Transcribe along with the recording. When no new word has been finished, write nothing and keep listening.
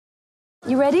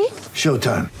You ready?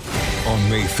 Showtime. On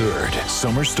May 3rd,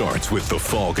 summer starts with The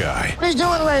Fall Guy. Let's do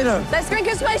it later. Let's drink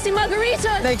a spicy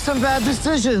margarita. Make some bad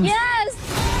decisions. Yes!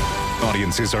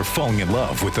 Audiences are falling in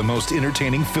love with the most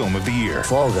entertaining film of the year.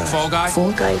 Fall Guy. Fall Guy?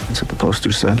 Fall guy. That's what the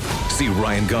poster said. See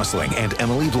Ryan Gosling and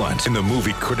Emily Blunt in the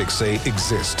movie critics say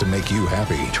exists to make you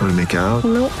happy. Trying to make it out?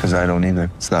 Nope. Because I don't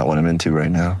either. It's not what I'm into right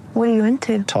now. What are you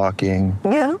into? Talking.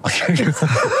 Yeah.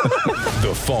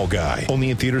 The Fall Guy.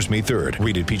 Only in theaters May 3rd.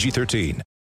 Rated PG-13.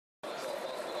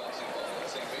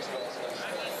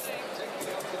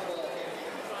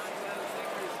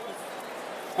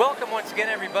 Welcome once again,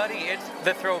 everybody. It's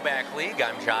the Throwback League.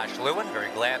 I'm Josh Lewin. Very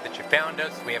glad that you found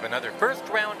us. We have another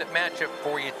first-round matchup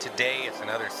for you today. It's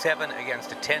another 7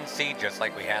 against a 10 seed, just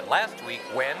like we had last week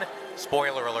when,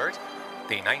 spoiler alert,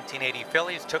 the 1980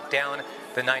 Phillies took down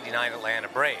the 99 Atlanta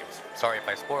Braves. Sorry if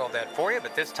I spoiled that for you,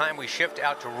 but this time we shift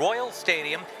out to Royal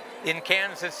Stadium in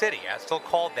Kansas City. I still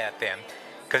called that then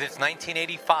because it's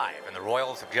 1985, and the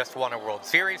Royals have just won a World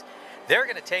Series. They're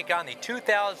going to take on the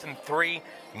 2003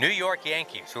 New York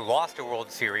Yankees, who lost a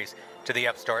World Series to the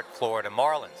upstart Florida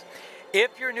Marlins.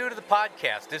 If you're new to the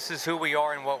podcast, this is who we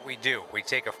are and what we do. We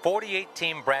take a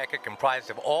 48-team bracket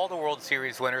comprised of all the World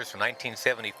Series winners from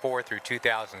 1974 through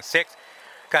 2006.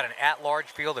 Got an at-large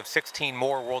field of 16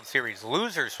 more World Series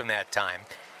losers from that time.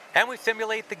 And we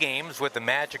simulate the games with the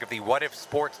magic of the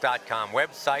whatifsports.com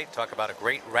website. Talk about a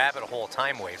great rabbit hole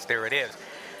time waste. There it is.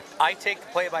 I take the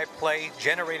play-by-play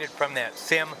generated from that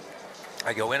sim.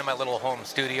 I go into my little home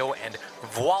studio and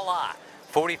voila,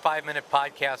 45-minute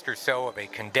podcast or so of a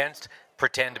condensed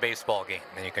pretend baseball game.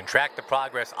 And you can track the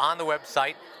progress on the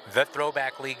website,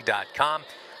 thethrowbackleague.com.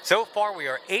 So far, we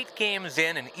are 8 games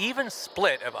in, an even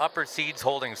split of upper seeds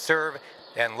holding serve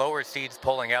and lower seeds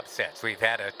pulling upsets. We've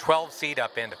had a 12 seed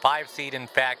up into 5 seed, in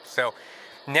fact. So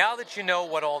now that you know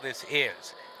what all this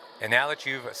is, and now that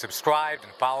you've subscribed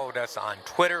and followed us on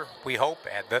Twitter, we hope,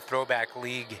 at The Throwback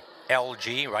League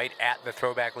LG, right, at The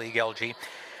Throwback League LG,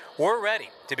 we're ready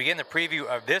to begin the preview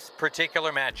of this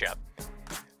particular matchup.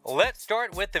 Let's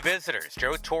start with the visitors.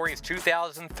 Joe Torre's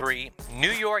 2003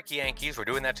 New York Yankees. We're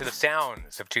doing that to the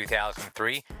sounds of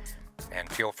 2003.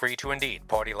 And feel free to indeed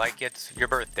party like it's your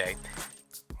birthday.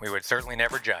 We would certainly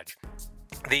never judge.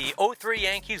 The 03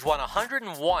 Yankees won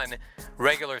 101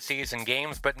 regular season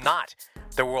games, but not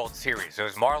the World Series.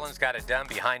 Those Marlins got it done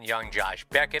behind young Josh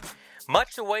Beckett,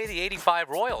 much the way the 85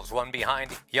 Royals won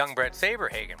behind young Brett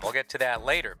Saberhagen. We'll get to that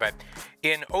later. But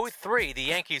in 03, the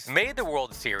Yankees made the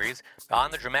World Series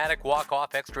on the dramatic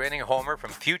walk-off extra inning homer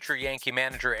from future Yankee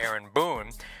manager Aaron Boone.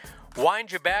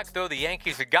 Wind you back, though, the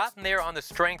Yankees had gotten there on the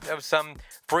strength of some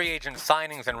free agent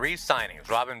signings and re-signings.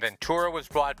 Robin Ventura was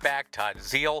brought back, Todd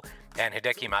Zeile and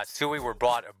Hideki Matsui were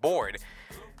brought aboard.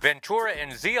 Ventura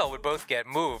and Zeile would both get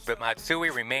moved, but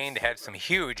Matsui remained, had some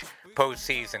huge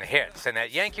postseason hits. And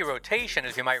that Yankee rotation,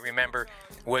 as you might remember,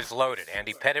 was loaded.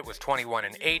 Andy Pettitte was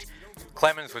 21-8.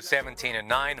 Clemens was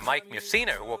 17-9. Mike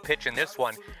Mussina, who will pitch in this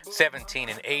one,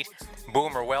 17-8.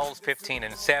 Boomer Wells,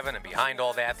 15-7. And behind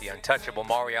all that, the untouchable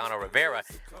Mariano Rivera,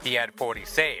 he had 40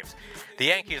 saves. The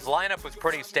Yankees lineup was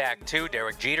pretty stacked, too.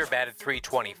 Derek Jeter batted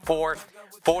 .324.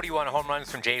 41 home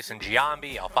runs from Jason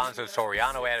Giambi. Alfonso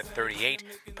Soriano added 38.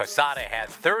 Posada had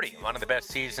 30, one of the best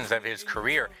seasons of his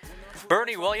career.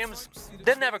 Bernie Williams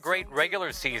didn't have a great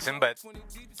regular season, but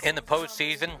in the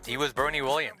postseason, he was Bernie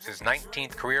Williams, his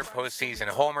 19th career postseason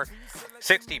homer,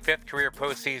 65th career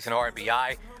postseason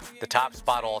RBI, the top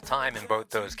spot all time in both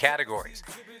those categories.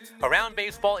 Around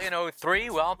baseball in 03,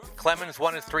 well, Clemens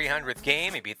won his 300th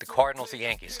game. He beat the Cardinals at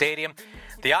Yankee Stadium.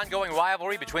 The ongoing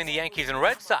rivalry between the Yankees and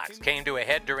Red Sox came to a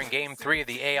head during Game 3 of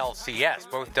the ALCS.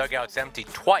 Both dugouts emptied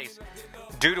twice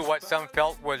due to what some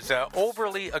felt was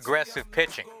overly aggressive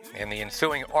pitching. And the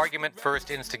ensuing argument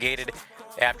first instigated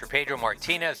after Pedro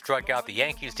Martinez struck out the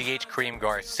Yankees DH Kareem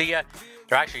Garcia.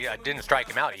 Or actually, didn't strike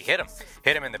him out. He hit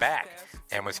him in the back,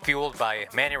 and was fueled by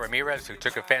Manny Ramirez, who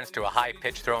took offense to a high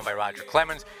pitch thrown by Roger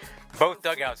Clemens. Both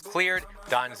dugouts cleared.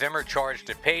 Don Zimmer charged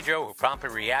at Pedro, who promptly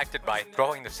reacted by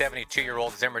throwing the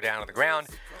 72-year-old Zimmer down to the ground.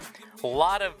 A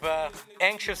lot of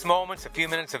anxious moments, a few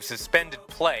minutes of suspended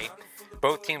play.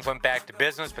 Both teams went back to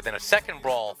business, but then a second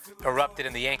brawl erupted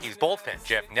in the Yankees' bullpen.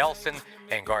 Jeff Nelson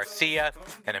and Garcia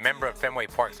and a member of Fenway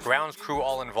Park's grounds crew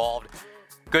all involved.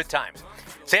 Good times.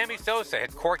 Sammy Sosa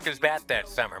had corked his bat that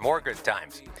summer. More good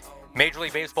times. Major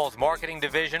League Baseball's marketing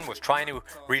division was trying to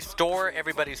restore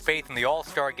everybody's faith in the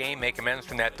All-Star game, make amends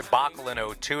from that debacle in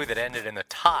 02 that ended in a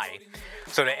tie.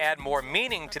 So to add more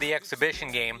meaning to the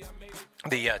exhibition game,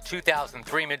 the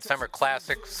 2003 Midsummer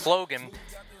Classic slogan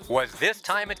was "This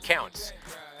time it counts."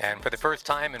 And for the first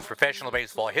time in professional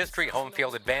baseball history, home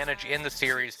field advantage in the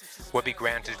series would be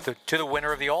granted to the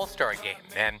winner of the All-Star game.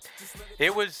 And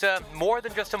it was more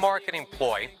than just a marketing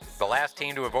ploy. The last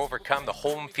team to have overcome the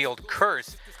home field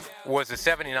curse was the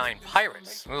 79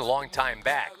 Pirates. It was a long time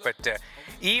back. But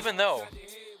even though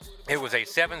it was a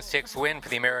 7-6 win for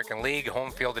the American League,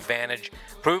 home field advantage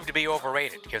proved to be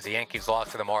overrated because the Yankees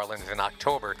lost to the Marlins in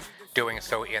October, doing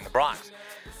so in the Bronx.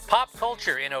 Pop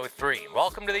culture in 03.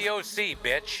 Welcome to the OC,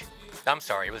 bitch. I'm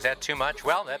sorry, was that too much?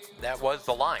 Well, that was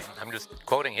the line. I'm just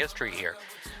quoting history here.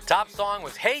 Top song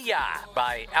was Hey Ya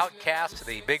by Outkast.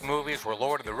 The big movies were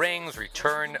Lord of the Rings,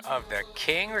 Return of the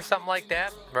King, or something like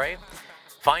that, right?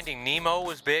 Finding Nemo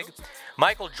was big.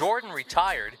 Michael Jordan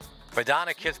retired.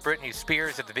 Madonna kissed Britney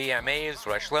Spears at the VMAs.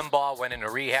 Rush Limbaugh went into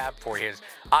rehab for his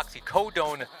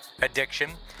oxycodone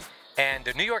addiction. And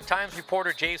the New York Times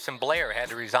reporter Jason Blair had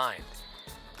to resign.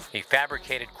 He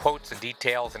fabricated quotes and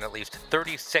details in at least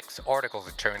 36 articles,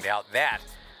 it turned out. That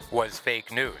was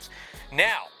fake news.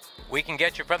 Now, we can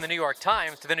get you from the New York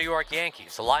Times to the New York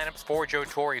Yankees. The lineups for Joe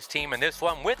Torre's team in this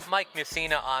one with Mike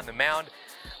Mussina on the mound.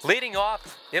 Leading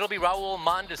off, it'll be Raul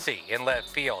Mondesi in left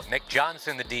field. Nick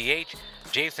Johnson, the DH.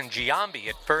 Jason Giambi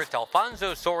at first.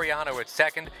 Alfonso Soriano at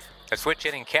second. A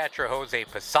switch-hitting catcher, Jose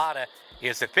Posada,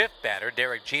 is the fifth batter.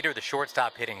 Derek Jeter, the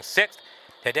shortstop, hitting sixth.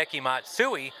 Hideki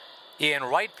Matsui in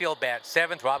right field, bat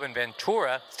seventh. Robin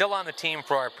Ventura, still on the team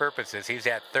for our purposes. He's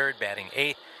at third, batting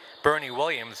eighth. Bernie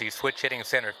Williams, the switch-hitting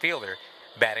center fielder,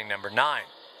 batting number 9.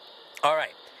 All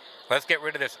right, let's get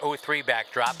rid of this 03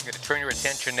 backdrop. I'm going to turn your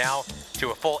attention now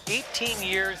to a full 18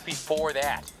 years before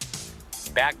that.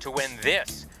 Back to when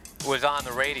this was on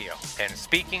the radio. And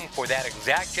speaking for that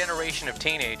exact generation of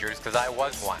teenagers, because I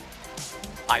was one,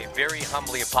 I very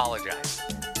humbly apologize,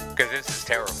 because this is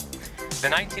terrible. The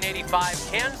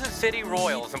 1985 Kansas City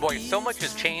Royals, and boy, so much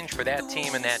has changed for that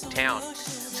team in that town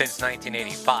since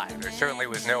 1985. There certainly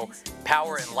was no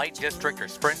Power and Light District or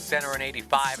Sprint Center in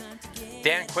 85.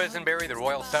 Dan Quisenberry, the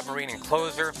Royal Submarine and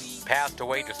closer, passed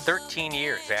away just 13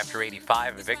 years after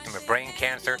 85, a victim of brain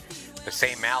cancer, the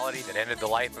same malady that ended the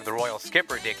life of the Royal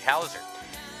skipper, Dick Howser.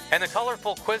 And the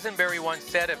colorful Quisenberry once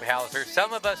said of Howser,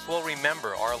 some of us will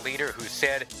remember our leader who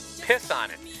said, piss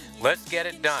on it, let's get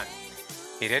it done.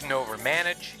 He didn't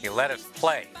overmanage, he let us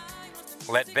play.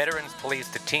 Let veterans police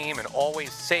the team and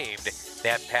always saved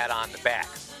that pat on the back.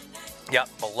 Yep,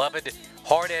 beloved,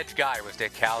 hard-edged guy was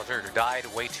Dick Howser, who died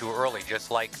way too early,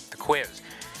 just like the Quiz.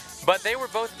 But they were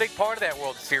both a big part of that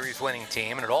World Series winning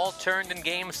team, and it all turned in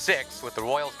Game 6, with the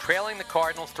Royals trailing the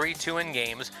Cardinals 3-2 in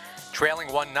games, trailing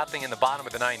 1-0 in the bottom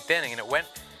of the 9th inning, and it went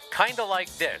kind of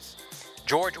like this.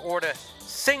 George Orta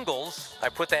singles, I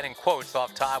put that in quotes,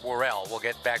 off Todd Worrell. We'll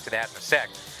get back to that in a sec.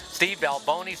 Steve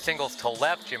Balboni singles to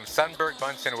left. Jim Sundberg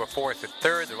bunts into a fourth at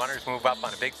third. The runners move up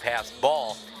on a big pass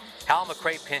ball. Hal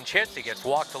McRae pinch hits. He gets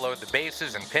walked to load the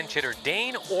bases, and pinch hitter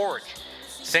Dane Orge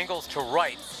singles to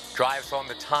right, drives home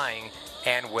the tying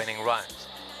and winning runs.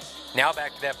 Now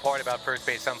back to that part about first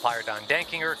base umpire Don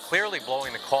Denkinger, clearly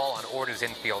blowing the call on Orta's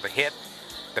infield hit.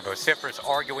 The vociferous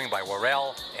arguing by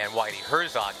Worrell and Whitey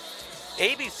Herzog.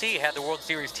 ABC had the World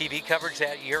Series TV coverage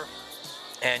that year,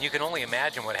 and you can only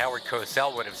imagine what Howard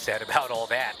Cosell would have said about all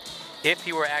that if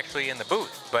he were actually in the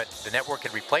booth. But the network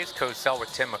had replaced Cosell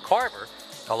with Tim McCarver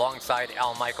alongside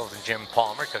Al Michaels and Jim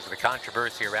Palmer because of the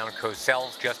controversy around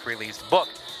Cosell's just-released book,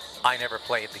 I Never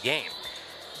Played the Game.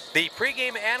 The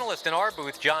pregame analyst in our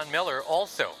booth, John Miller,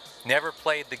 also never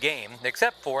played the game,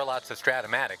 except for lots of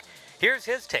Stratomatic. Here's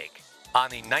his take on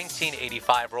the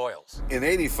 1985 Royals. In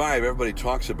 85, everybody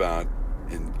talks about,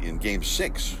 in Game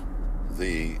 6,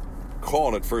 the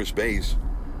call at first base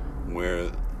where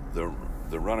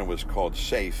the runner was called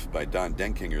safe by Don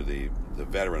Denkinger, the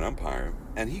veteran umpire,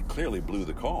 and he clearly blew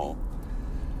the call.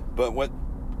 But what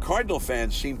Cardinal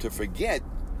fans seem to forget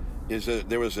is that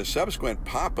there was a subsequent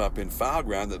pop-up in foul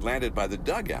ground that landed by the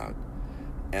dugout,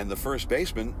 and the first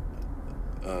baseman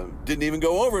didn't even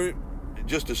go over it,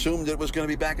 just assumed it was going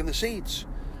to be back in the seats.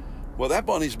 Well, that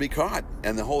ball needs to be caught,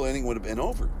 and the whole inning would have been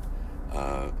over.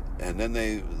 And then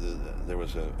there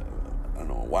was a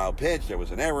wild pitch, there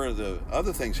was an error, the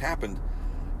other things happened,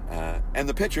 and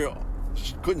the pitcher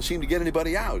couldn't seem to get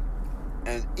anybody out.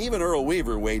 And even Earl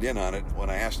Weaver weighed in on it when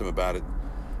I asked him about it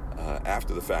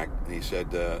after the fact. He said,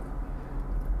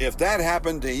 if that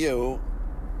happened to you,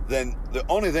 then the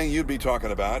only thing you'd be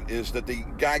talking about is that the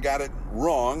guy got it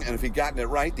wrong, and if he'd gotten it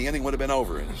right, the inning would have been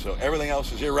over. And so everything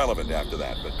else is irrelevant after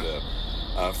that.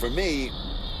 But for me,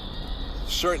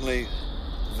 certainly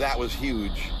that was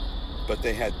huge, but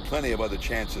they had plenty of other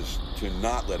chances to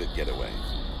not let it get away.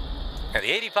 Now, the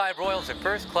 85 Royals, the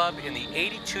first club in the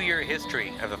 82-year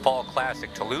history of the Fall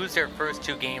Classic to lose their first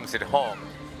 2 games at home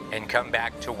and come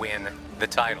back to win the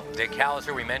title. Dick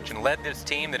Hauser, we mentioned, led this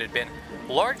team that had been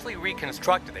largely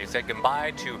reconstructed. They said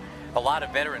goodbye to a lot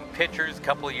of veteran pitchers a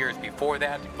couple of years before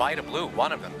that. Vida Blue,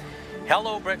 one of them.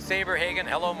 Hello, Brett Saberhagen.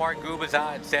 Hello, Mark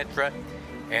Gubicza, etc.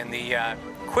 And the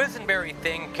Quisenberry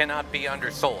thing cannot be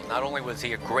undersold. Not only was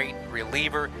he a great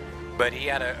reliever, but he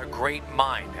had a great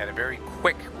mind, had a very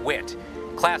quick wit.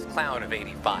 Class clown of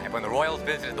 85. When the Royals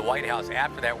visited the White House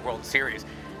after that World Series,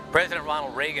 President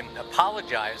Ronald Reagan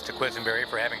apologized to Quisenberry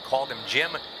for having called him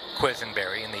Jim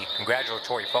Quisenberry in the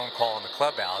congratulatory phone call in the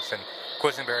clubhouse, and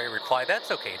Quisenberry replied,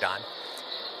 "That's okay, Don."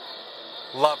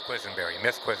 Love Quisenberry,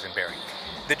 miss Quisenberry.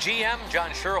 The GM,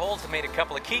 John Schuerholz, made a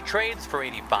couple of key trades for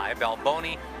 85.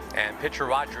 Balboni and pitcher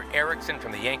Roger Erickson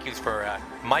from the Yankees for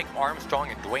Mike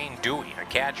Armstrong and Dwayne Dewey, a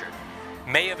catcher.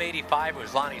 May of 85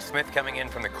 was Lonnie Smith coming in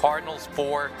from the Cardinals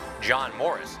for John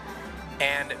Morris.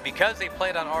 And because they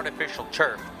played on artificial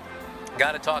turf,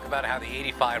 got to talk about how the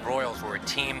 85 Royals were a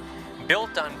team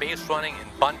built on base running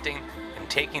and bunting and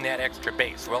taking that extra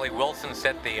base. Willie Wilson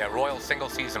set the Royals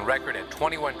single-season record at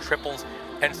 21 triples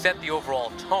and set the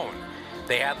overall tone.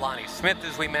 They had Lonnie Smith,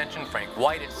 as we mentioned, Frank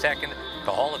White at second,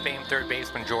 the Hall of Fame third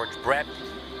baseman George Brett.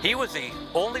 He was the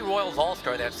only Royals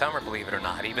All-Star that summer, believe it or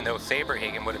not, even though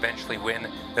Saberhagen would eventually win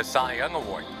the Cy Young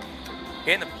Award.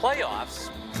 In the playoffs,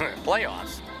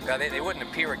 they wouldn't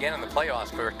appear again in the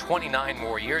playoffs for 29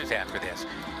 more years after this.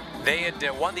 They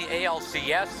had won the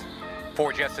ALCS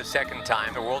for just the second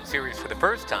time, the World Series for the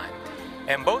first time.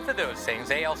 And both of those things,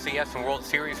 ALCS and World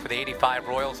Series for the 85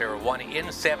 Royals, they were won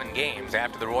in 7 games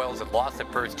after the Royals had lost the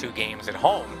first 2 games at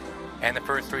home and the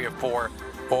first 3 or 4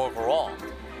 overall.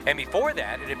 And before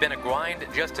that, it had been a grind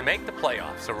just to make the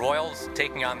playoffs. The Royals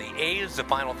taking on the A's the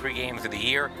final 3 games of the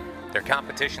year. Their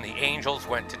competition, the Angels,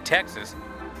 went to Texas.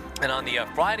 And on the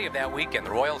Friday of that weekend,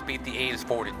 the Royals beat the A's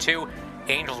 4-2.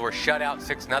 Angels were shut out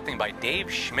 6-0 by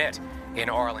Dave Schmidt in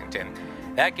Arlington.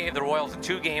 That gave the Royals a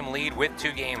 2-game lead with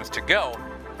 2 games to go,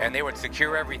 and they would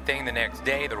secure everything the next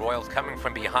day, the Royals coming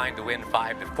from behind to win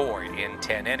 5-4 in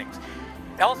 10 innings.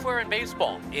 Elsewhere in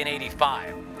baseball, in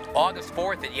 85, August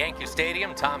 4th at Yankee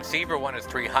Stadium, Tom Seaver won his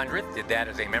 300th, did that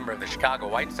as a member of the Chicago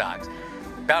White Sox.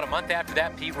 About a month after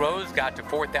that, Pete Rose got to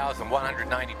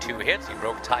 4,192 hits. He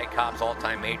broke Ty Cobb's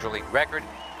all-time Major League record.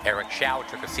 Eric Show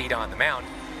took a seat on the mound.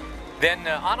 Then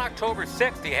on October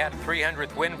 6th, he had a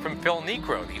 300th win from Phil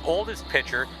Niekro, the oldest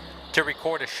pitcher to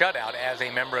record a shutout as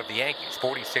a member of the Yankees,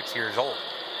 46 years old.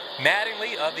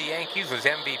 Mattingly of the Yankees was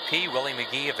MVP. Willie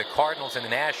McGee of the Cardinals in the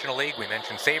National League. We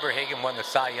mentioned Saberhagen won the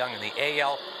Cy Young in the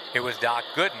AL. It was Doc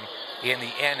Gooden in the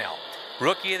NL.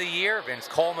 Rookie of the Year, Vince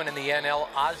Coleman in the NL.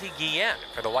 Ozzie Guillen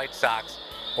for the White Sox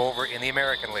over in the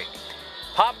American League.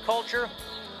 Pop culture,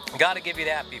 got to give you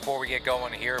that before we get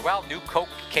going here. Well, new Coke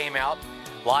came out.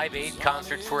 Live Aid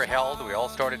concerts were held. We all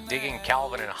started digging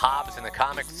Calvin and Hobbes in the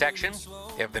comics section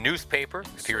of the newspaper,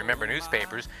 if you remember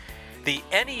newspapers. The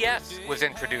NES was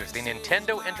introduced, the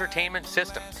Nintendo Entertainment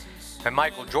System. And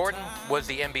Michael Jordan was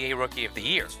the NBA Rookie of the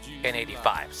Year in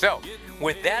 85. So,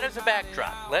 with that as a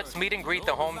backdrop, let's meet and greet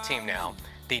the home team now.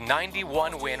 The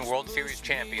 91-win World Series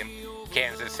champion,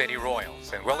 Kansas City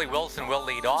Royals. And Willie Wilson will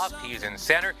lead off. He's in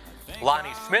center.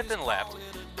 Lonnie Smith in left.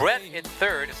 Brett at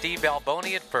third. Steve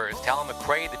Balboni at first. Hal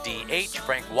McRae, the DH.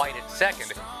 Frank White at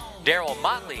second. Darryl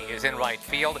Motley is in right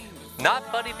field.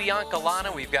 Not Buddy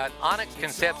Biancalana. We've got Onyx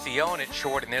Concepcion at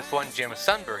short in this one. Jim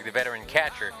Sundberg, the veteran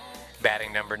catcher,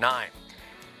 batting number 9.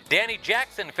 Danny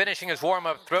Jackson finishing his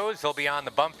warm-up throws. He'll be on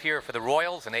the bump here for the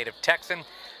Royals, a native Texan.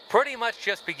 Pretty much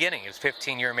just beginning his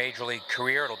 15-year Major League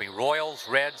career. It'll be Royals,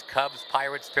 Reds, Cubs,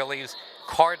 Pirates, Phillies,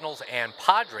 Cardinals, and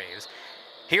Padres.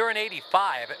 Here in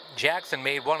 85, Jackson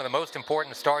made one of the most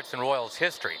important starts in Royals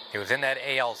history. He was in that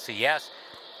ALCS.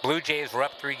 Blue Jays were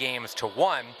up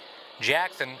 3-1.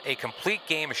 Jackson, a complete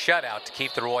game shutout to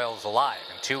keep the Royals alive.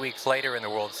 And 2 weeks later in the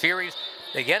World Series,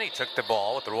 again he took the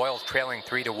ball with the Royals trailing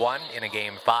 3-1 in a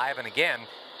Game 5, and again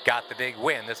got the big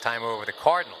win, this time over the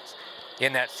Cardinals.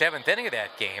 In that 7th inning of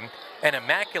that game, an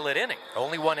immaculate inning,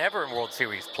 only one ever in World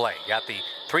Series play. Got the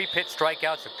 3-pitch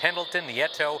strikeouts of Pendleton,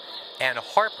 Nieto, and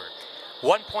Harper.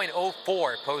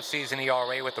 1.04 postseason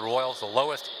ERA with the Royals, the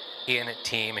lowest in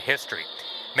team history.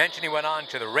 Mentioned he went on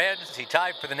to the Reds. He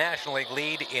tied for the National League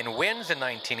lead in wins in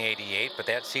 1988, but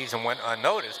that season went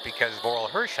unnoticed because of Oral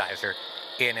Hershiser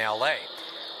in LA.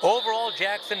 Overall,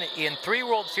 Jackson in 3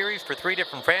 World Series for 3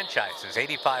 different franchises,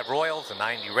 85 Royals, the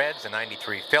 90 Reds, the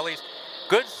 93 Phillies.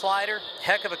 Good slider,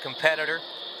 heck of a competitor,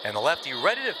 and the lefty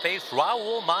ready to face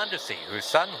Raul Mondesi, whose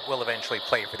son will eventually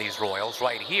play for these Royals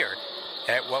right here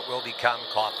at what will become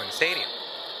Kauffman Stadium.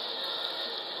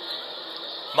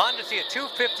 Mondesi, a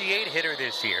 .258 hitter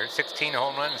this year, 16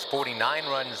 home runs, 49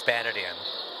 runs batted in.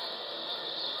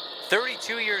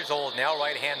 32 years old now,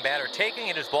 right-hand batter, taking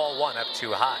it as ball one up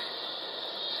too high.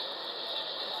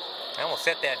 And we'll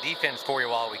set that defense for you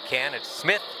while we can. It's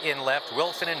Smith in left,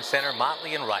 Wilson in center,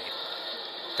 Motley in right.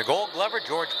 The Gold Glover,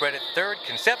 George Brett at third,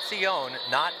 Concepcion,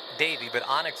 not Davey, but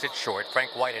Onyx at short,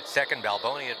 Frank White at second,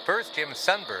 Balboni at first, Jim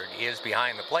Sundberg is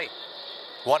behind the plate.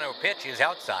 1-0 pitch is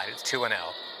outside, it's 2-0.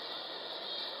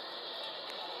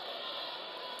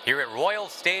 Here at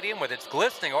Royals Stadium with its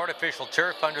glistening artificial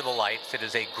turf under the lights, it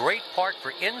is a great park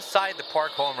for inside the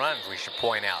park home runs, we should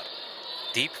point out.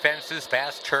 Deep fences,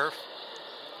 fast turf.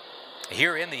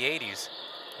 Here in the 80s,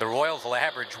 the Royals will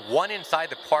average one inside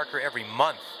the Parker every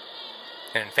month.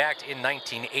 And in fact, in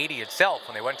 1980 itself,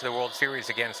 when they went to the World Series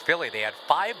against Philly, they had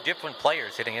 5 different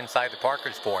players hitting inside the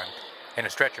Parkers for him in a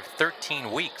stretch of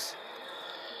 13 weeks.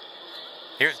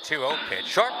 Here's a 2-0 pitch.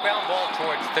 Sharp ground ball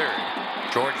towards third.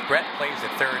 George Brett plays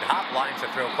at third. Hop lines the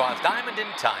throw across diamond in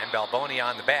time. Balboni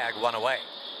on the bag, 1 away.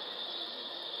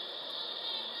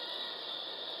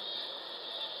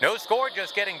 No score,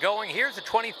 just getting going. Here's a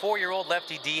 24-year-old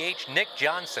lefty DH, Nick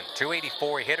Johnson,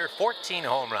 .284 hitter, 14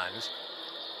 home runs.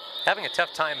 Having a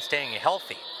tough time staying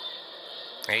healthy.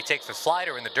 And he takes a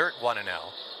slider in the dirt, 1-0.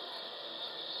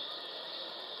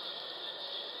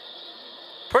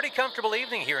 Pretty comfortable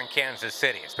evening here in Kansas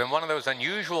City. It's been one of those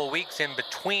unusual weeks in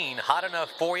between hot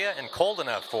enough for you and cold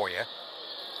enough for you.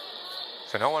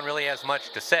 So no one really has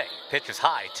much to say. Pitch is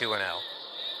high, 2-0.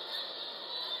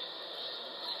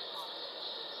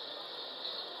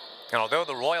 And although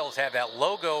the Royals have that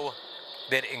logo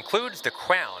that includes the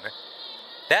crown,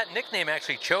 that nickname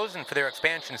actually chosen for their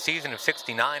expansion season of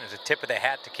 '69 as a tip of the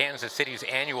hat to Kansas City's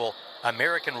annual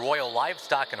American Royal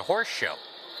Livestock and Horse Show.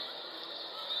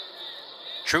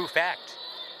 True fact.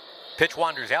 Pitch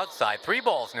wanders outside, 3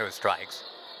 balls, no strikes.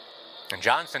 And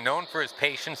Johnson, known for his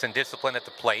patience and discipline at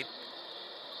the plate,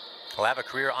 will have a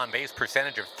career on-base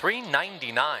percentage of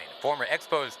 .399. Former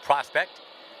Expos prospect.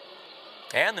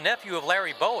 And the nephew of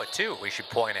Larry Bowa, too, we should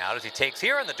point out, as he takes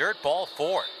here in the dirt, ball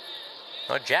 4.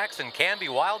 Well, Jackson can be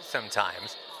wild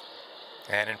sometimes.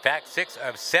 And in fact, 6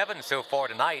 of 7 so far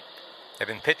tonight have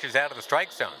been pitches out of the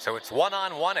strike zone. So it's 1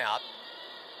 on, 1 out.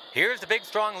 Here's the big,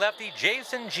 strong lefty,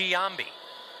 Jason Giambi.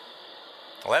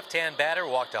 Left-hand batter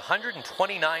walked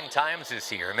 129 times this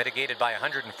year, mitigated by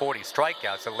 140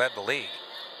 strikeouts that led the league.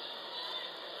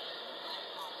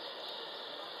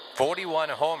 41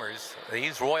 homers.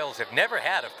 These Royals have never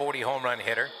had a 40 home run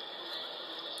hitter.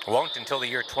 Won't until the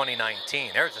year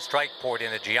 2019. There's a strike poured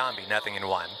into Giambi,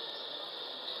 0-1.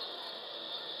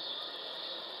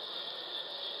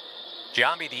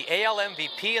 Giambi, the AL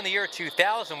MVP in the year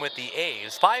 2000 with the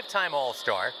A's, 5-time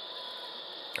All-Star.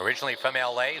 Originally from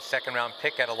LA, second-round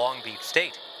pick out of Long Beach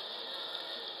State.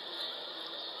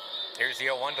 Here's the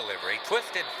 0-1 delivery.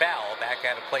 Twisted foul back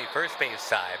out of play, first base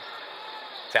side.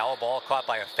 Foul ball caught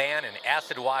by a fan in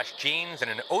acid-washed jeans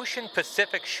and an Ocean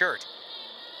Pacific shirt.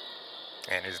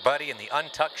 And his buddy in the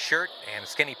untucked shirt and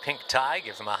skinny pink tie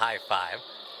gives him a high five.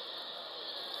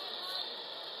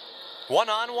 1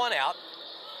 on, 1 out.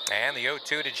 And the 0-2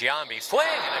 to Giambi. Swing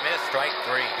and a miss, strike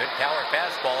 3. Good power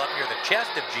fastball up near the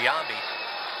chest of Giambi,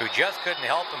 who just couldn't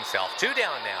help himself. 2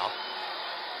 down now.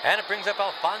 And it brings up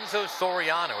Alfonso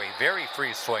Soriano, a very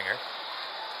free swinger.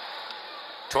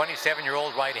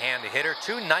 27-year-old right-handed hitter,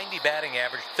 .290 batting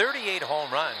average, 38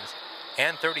 home runs,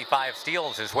 and 35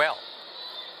 steals as well.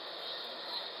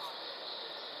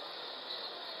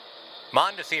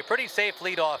 Mondesi, a pretty safe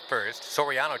lead off first.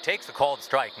 Soriano takes a called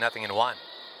strike, 0-1.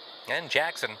 And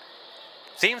Jackson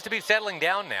seems to be settling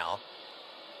down now.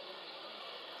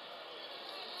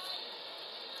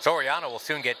 Soriano will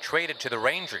soon get traded to the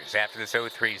Rangers after this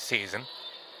 0-3 season.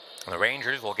 And the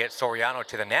Rangers will get Soriano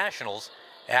to the Nationals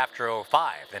after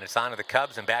 0-5. Then it's on to the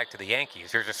Cubs and back to the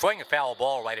Yankees. There's a swing, a foul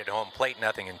ball right at home plate,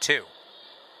 0-2.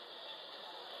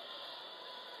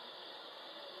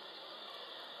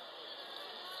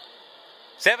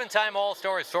 Seven-time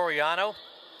All-Star Soriano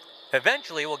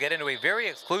eventually will get into a very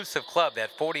exclusive club,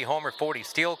 that 40-homer,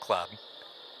 40-steal club,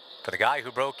 for the guy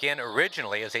who broke in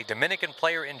originally as a Dominican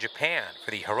player in Japan for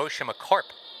the Hiroshima Carp.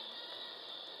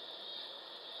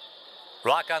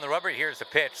 Rock on the rubber, here's the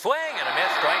pitch. Swing and a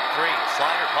miss, strike 3.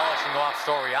 Slider polishing off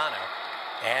Soriano.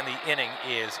 And the inning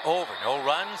is over. No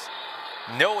runs,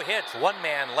 no hits, 1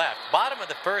 man left. Bottom of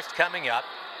the first coming up.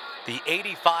 The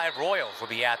 '85 Royals will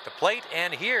be at the plate,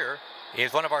 and here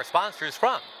is one of our sponsors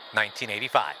from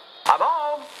 1985. I'm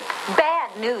home.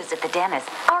 Bad news at the dentist.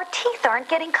 Our teeth aren't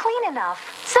getting clean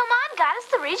enough. So Mom got us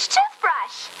the Reach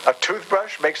toothbrush. A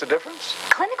toothbrush makes a difference?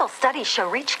 Clinical studies show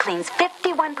Reach cleans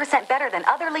 51% better than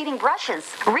other leading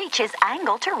brushes. Reach is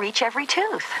angled to reach every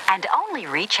tooth. And only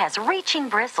Reach has reaching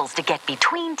bristles to get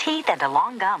between teeth and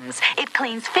along gums. It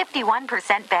cleans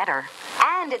 51% better.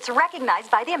 And it's recognized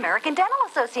by the American Dental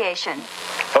Association.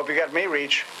 Hope you got me,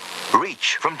 Reach.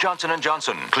 Reach from Johnson &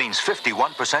 Johnson cleans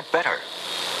 51% better.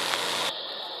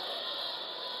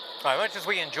 All right, much as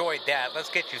we enjoyed that,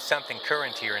 let's get you something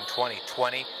current here in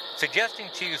 2020. Suggesting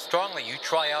to you strongly you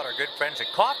try out our good friends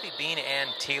at Coffee Bean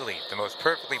and Tea Leaf, the most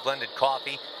perfectly blended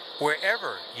coffee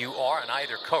wherever you are on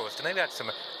either coast. And they've got some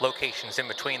locations in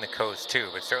between the coasts too,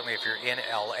 but certainly if you're in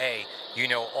LA, you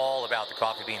know all about the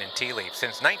Coffee Bean and Tea Leaf.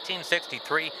 Since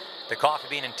 1963, the Coffee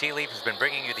Bean and Tea Leaf has been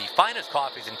bringing you the finest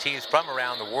coffees and teas from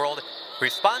around the world.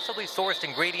 Responsibly sourced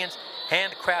ingredients,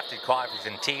 handcrafted coffees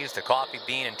and teas. The Coffee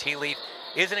Bean and Tea Leaf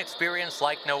is an experience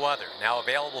like no other. Now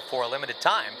available for a limited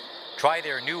time. Try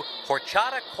their new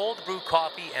Horchata Cold Brew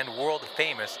Coffee and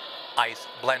world-famous Ice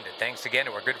Blended. Thanks again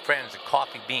to our good friends at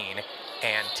Coffee Bean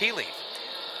and Tea Leaf.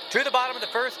 To the bottom of the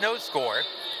first, no score.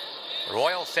 The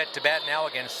Royals set to bat now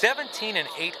against 17-8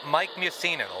 Mike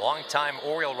Mussina. The longtime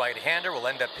Oriole right-hander will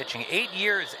end up pitching 8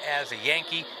 years as a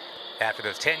Yankee after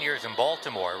those 10 years in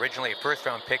Baltimore. Originally a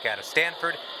first-round pick out of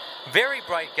Stanford. Very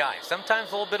bright guy, sometimes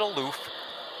a little bit aloof,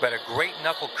 but a great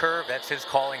knuckle curve, that's his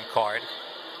calling card.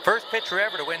 First pitcher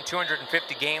ever to win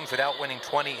 250 games without winning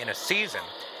 20 in a season.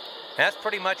 That's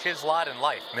pretty much his lot in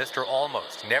life, Mr.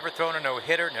 Almost. Never thrown a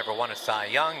no-hitter, never won a Cy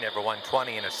Young, never won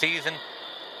 20 in a season,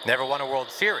 never won a World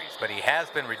Series, but he has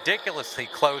been ridiculously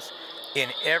close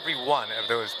in every one of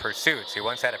those pursuits. He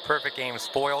once had a perfect game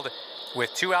spoiled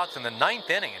with 2 outs in the 9th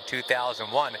inning in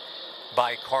 2001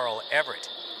 by Carl Everett.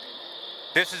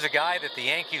 This is a guy that the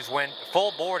Yankees went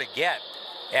full bore to get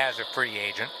as a free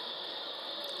agent.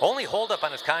 Only holdup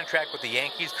on his contract with the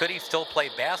Yankees, could he still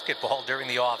play basketball during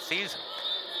the offseason?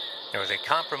 There was a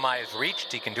compromise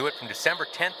reached. He can do it from December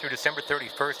 10th through December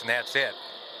 31st, and that's it.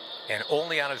 And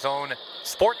only on his own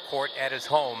sport court at his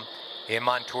home in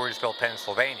Montoursville,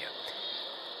 Pennsylvania.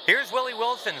 Here's Willie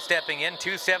Wilson stepping in,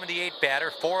 278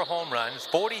 batter, 4 home runs,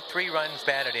 43 runs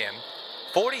batted in,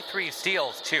 43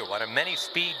 steals too. One of many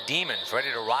speed demons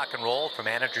ready to rock and roll for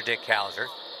manager Dick Howser.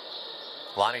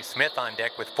 Lonnie Smith on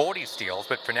deck with 40 steals,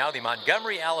 but for now the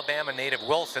Montgomery, Alabama native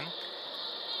Wilson,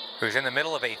 who's in the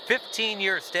middle of a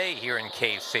 15-year stay here in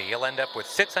KC, he'll end up with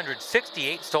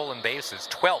 668 stolen bases,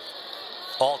 12th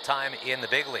all-time in the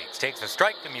big leagues. Takes a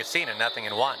strike to Mussina,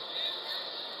 0-1.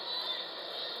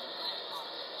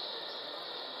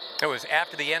 It was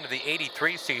after the end of the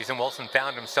 '83 season, Wilson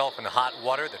found himself in the hot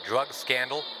water, the drug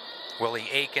scandal, Willie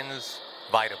Aikens,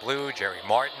 Vida Blue, Jerry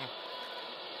Martin.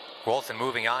 Wilson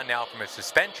moving on now from a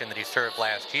suspension that he served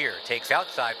last year. Takes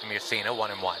outside from Mussina,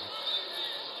 1-1.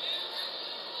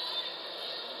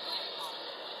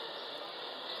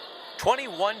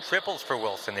 '21 triples for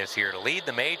Wilson this year to lead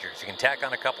the majors. You can tack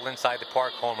on a couple inside the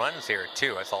park home runs here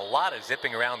too. That's a lot of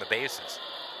zipping around the bases.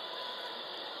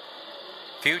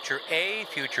 Future A,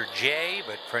 future J,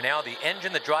 but for now the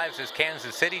engine that drives this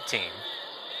Kansas City team.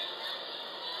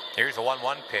 Here's a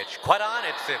 1-1 pitch. Quite on,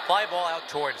 it's a fly ball out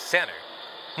towards center.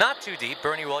 Not too deep,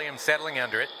 Bernie Williams settling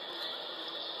under it.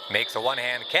 Makes a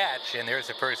one-hand catch, and there's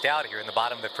the first out here in the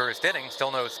bottom of the first inning.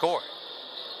 Still no score.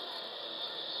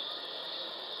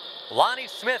 Lonnie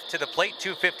Smith to the plate,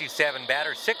 257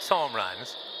 batter, 6 home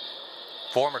runs.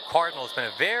 Former Cardinal has been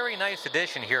a very nice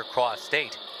addition here across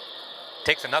state.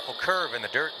 Takes a knuckle curve in the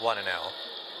dirt, 1-0.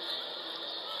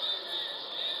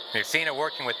 Mussina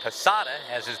working with Posada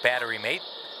as his battery mate.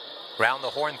 Round the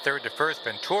horn, third to first,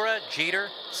 Ventura, Jeter,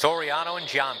 Soriano, and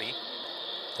Giambi.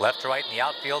 Left to right in the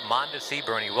outfield, Mondesi,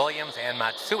 Bernie Williams, and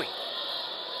Matsui.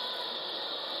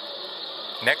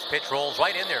 Next pitch rolls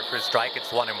right in there for a strike. It's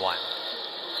 1-1.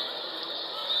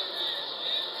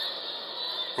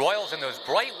 Royals in those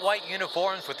bright white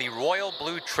uniforms with the royal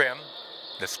blue trim.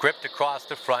 The script across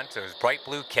the front, those bright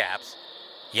blue caps.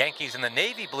 Yankees in the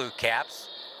navy blue caps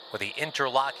with the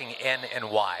interlocking N and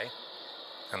Y.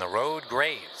 And the road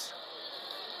grays.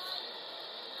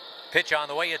 Pitch on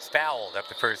the way, it's fouled up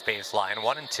the first base line,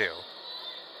 1-2.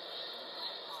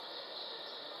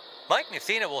 Mike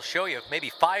Mussina will show you maybe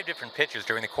 5 different pitches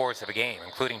during the course of a game,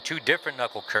 including 2 different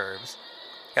knuckle curves.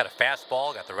 Got a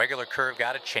fastball, got the regular curve,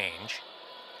 got a change.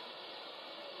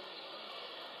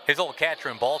 His old catcher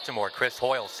in Baltimore, Chris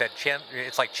Hoyle, said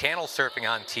it's like channel surfing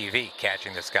on TV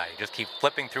catching this guy. You just keep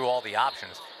flipping through all the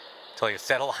options until you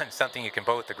settle on something you can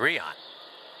both agree on.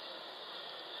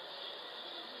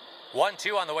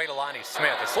 1-2 on the way to Lonnie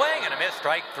Smith. A swing and a miss,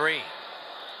 strike 3.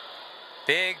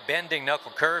 Big bending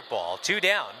knuckle curveball, 2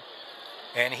 down.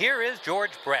 And here is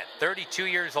George Brett, 32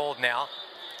 years old now.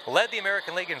 led the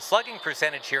American League in slugging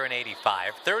percentage here in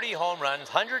 '85, 30 home runs,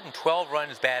 112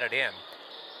 runs batted in.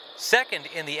 Second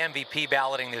in the MVP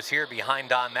balloting this year behind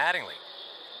Don Mattingly.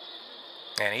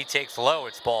 And he takes low,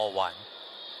 it's ball one.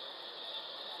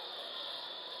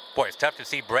 Boy, it's tough to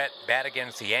see Brett bat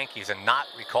against the Yankees and not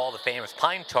recall the famous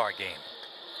Pine Tar game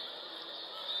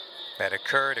that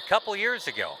occurred a couple years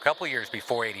ago, a couple years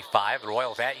before '85. The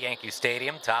Royals at Yankee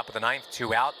Stadium, top of the ninth,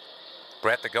 2 out.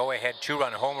 Brett the go-ahead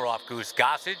 2-run homer off Goose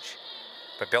Gossage.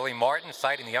 But Billy Martin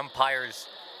citing to the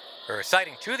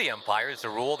umpires the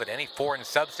rule that any foreign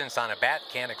substance on a bat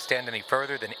can't extend any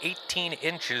further than 18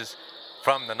 inches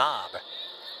from the knob.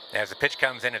 As the pitch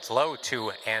comes in, it's low,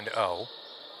 2-0.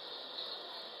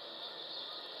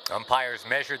 Umpires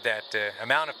measured that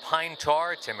amount of pine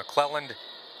tar. Tim McClelland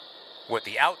with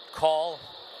the out call.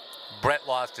 Brett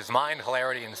lost his mind.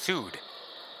 Hilarity ensued.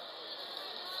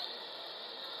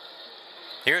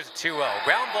 Here's a 2-0.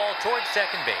 Ground ball towards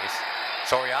second base.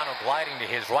 Soriano gliding to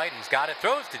his right. He's got it.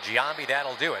 Throws to Giambi.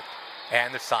 That'll do it.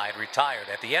 And the side retired.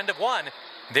 At the end of one,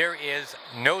 there is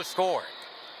no score.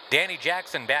 Danny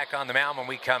Jackson back on the mound when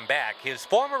we come back. His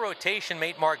former rotation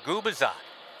mate, Mark Gubicza,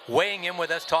 weighing in with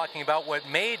us, talking about what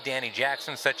made Danny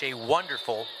Jackson such a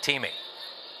wonderful teammate.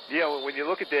 Yeah, when you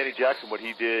look at Danny Jackson, what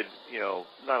he did,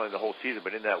 not only the whole season,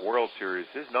 but in that World Series,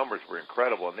 his numbers were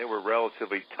incredible, and they were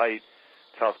relatively tight,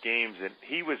 tough games. And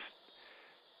he was,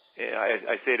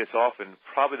 I say this often,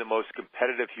 probably the most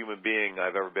competitive human being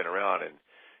I've ever been around. And,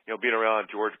 being around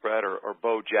George Brett or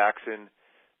Bo Jackson,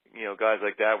 guys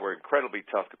like that were incredibly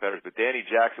tough competitors. But Danny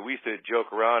Jackson, we used to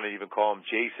joke around and even call him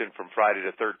Jason from Friday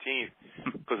the 13th,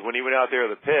 because when he went out there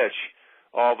to the pitch,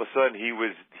 all of a sudden he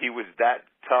was that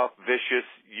tough, vicious.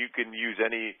 You can use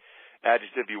any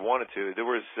adjective you wanted to. There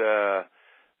was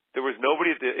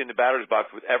nobody in the batter's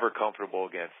box was ever comfortable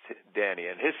against Danny,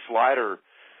 and his slider.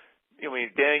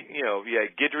 Danny, you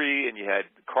had Guidry and you had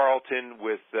Carlton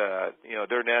with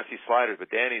their nasty sliders, but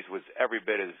Danny's was every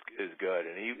bit as good,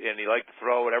 and he liked to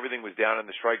throw, and everything was down in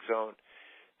the strike zone.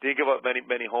 Didn't give up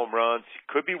many home runs.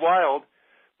 Could be wild,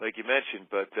 like you mentioned,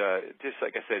 but just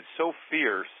like I said, so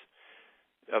fierce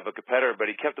of a competitor, but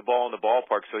he kept the ball in the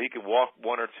ballpark so he could walk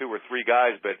 1 or 2 or 3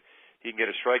 guys, but he can get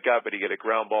a strikeout, but he get a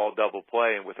ground ball double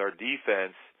play. And with our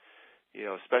defense,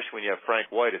 especially when you have Frank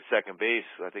White at second base,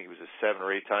 I think he was a 7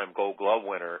 or 8 time Gold Glove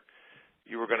winner,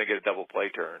 you were going to get a double play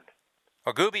turn.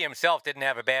 Well, Gooby himself didn't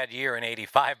have a bad year in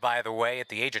 '85, by the way. At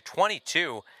the age of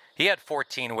 22, he had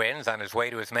 14 wins, on his way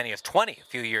to as many as 20 a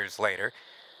few years later.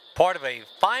 Part of a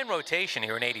fine rotation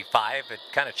here in '85, it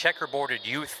kind of checkerboarded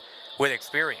youth with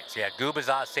experience. You had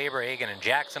Gubicza, Saberhagen, and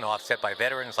Jackson, offset by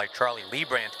veterans like Charlie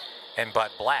Leibrandt and Bud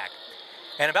Black.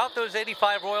 And about those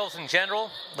 '85 Royals in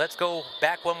general, let's go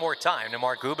back one more time to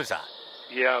Mark Gubicza.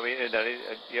 Yeah,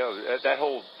 that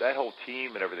whole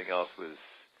team and everything else was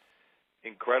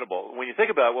incredible. When you think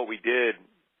about what we did,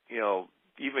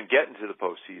 even getting to the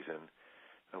postseason,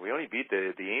 we only beat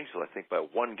the Angels, I think, by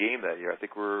 1 game that year. I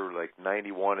think we were like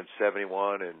 91 and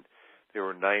 71, and they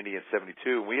were 90 and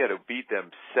 72. And we had to beat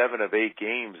them 7 of 8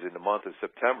 games in the month of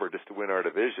September just to win our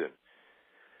division.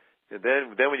 And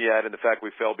then when you add in the fact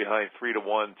we fell behind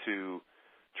 3-1 to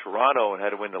Toronto and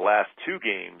had to win the last 2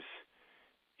 games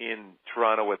in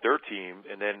Toronto with their team,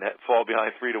 and then fall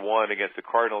behind 3-1 against the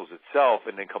Cardinals itself,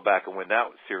 and then come back and win that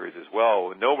series as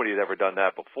well. And nobody had ever done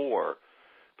that before,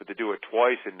 but to do it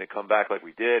twice and to come back like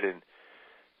we did, and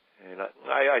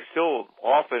I still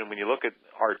often, when you look at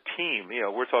our team,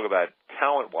 we're talking about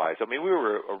talent-wise. I mean, we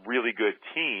were a really good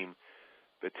team,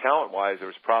 but talent-wise, there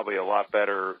was probably a lot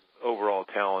better overall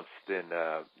talents than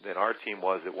our team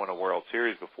was that won a World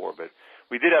Series before. But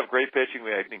we did have great pitching.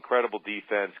 We had incredible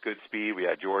defense, good speed. We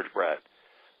had George Brett.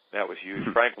 That was huge.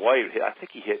 Frank White, I think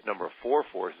he hit number 4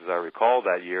 for us, as I recall,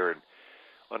 that year. And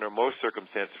under most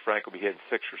circumstances, Frank would be hitting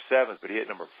 6 or 7, but he hit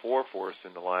number 4 for us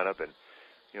in the lineup. And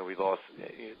we lost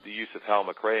the use of Hal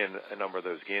McRae in a number of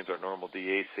those games, our normal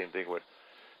DH. Same thing with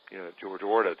George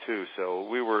Orta too. So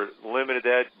we were limited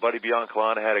at. Buddy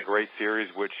Biancalana had a great series,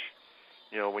 which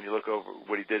when you look over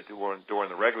what he did during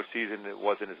the regular season, it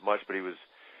wasn't as much, but he was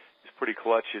pretty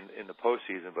clutch in the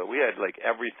postseason. But we had like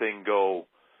everything go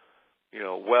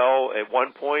well at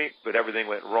one point, but everything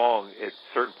went wrong at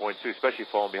certain points too, especially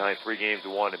falling behind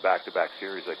 3-1 in back-to-back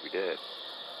series like we did.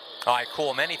 All right,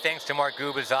 cool. Many thanks to Mark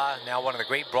Gubicza, now one of the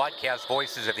great broadcast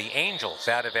voices of the Angels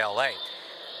out of L.A.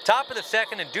 Top of the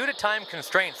second, and due to time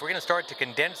constraints, we're going to start to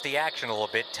condense the action a little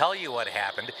bit, tell you what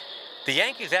happened. The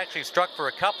Yankees actually struck for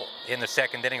a couple in the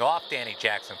second inning off Danny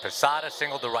Jackson. Posada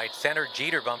singled to right center.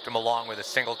 Jeter bumped him along with a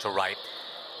single to right.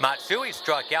 Matsui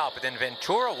struck out, but then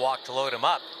Ventura walked to load him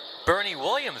up. Bernie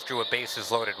Williams drew a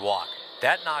bases-loaded walk.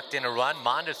 That knocked in a run.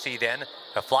 Mondesi then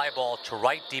a fly ball to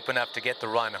right deep enough to get the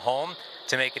run home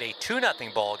to make it a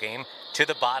 2-0 ball game to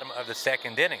the bottom of the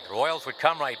second inning. The Royals would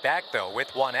come right back, though,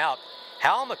 with one out.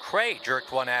 Hal McRae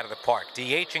jerked one out of the park,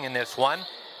 DHing in this one.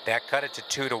 That cut it to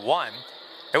 2-1.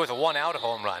 It was a one-out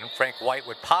home run. Frank White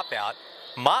would pop out.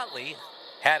 Motley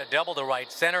had a double to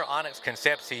right center. Onyx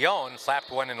Concepcion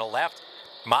slapped one in the left.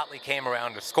 Motley came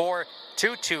around to score.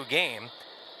 2-2 game,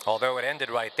 although it ended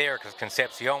right there because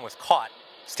Concepcion was caught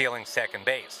stealing second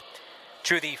base.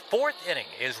 To the fourth inning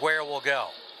is where we'll go.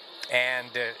 And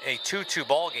a 2-2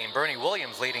 ball game. Bernie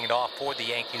Williams leading it off for the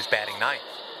Yankees, batting ninth.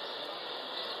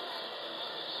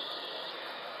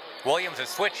 Williams, a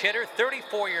switch hitter,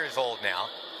 34 years old now.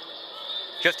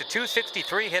 Just a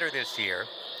 .263 hitter this year.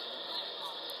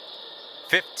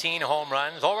 15 home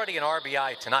runs, already an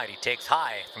RBI tonight. He takes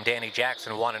high from Danny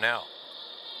Jackson, 1-0.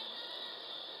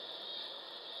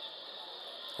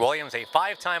 Williams, a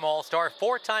 5-time All-Star,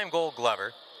 4-time Gold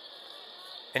Glover.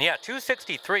 And yeah,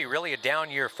 .263, really a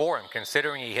down year for him,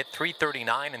 considering he hit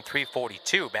 .339 and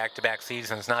 .342 back-to-back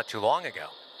seasons not too long ago.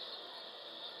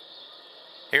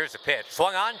 Here's the pitch.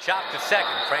 Swung on, chopped to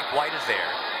second. Frank White is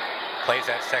there. Plays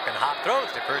that second hop,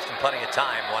 throws to first in plenty of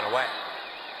time, one away.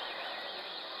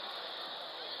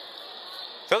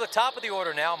 So the top of the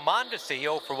order now, Mondesi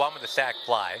 0 for 1 with a sac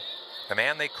fly. The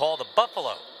man they call the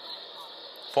Buffalo.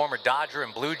 Former Dodger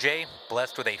and Blue Jay,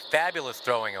 blessed with a fabulous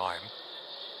throwing arm.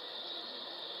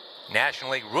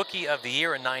 National League Rookie of the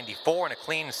Year in '94 and a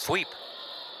clean sweep.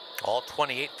 All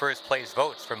 28 first place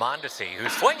votes for Mondesi,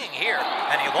 who's swinging here,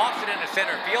 and he lofts it into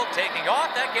center field, taking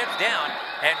off. That gets down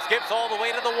and skips all the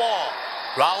way to the wall.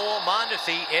 Raul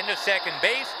Mondesi into second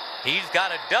base. He's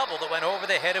got a double that went over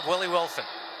the head of Willie Wilson.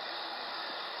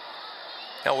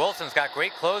 Now Wilson's got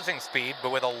great closing speed,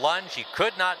 but with a lunge, he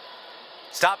could not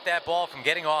stop that ball from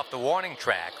getting off the warning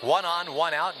track. 1 on,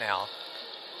 1 out now.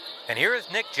 And here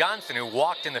is Nick Johnson, who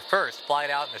walked in the first, flied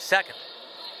out in the second.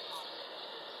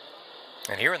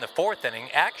 And here in the fourth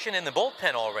inning, action in the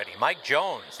bullpen already. Mike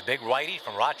Jones, the big righty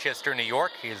from Rochester, New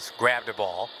York, he's grabbed a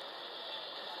ball.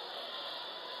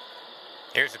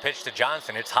 Here's the pitch to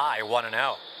Johnson. It's high,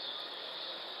 1-0.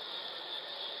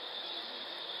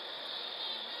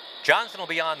 Johnson will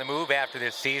be on the move after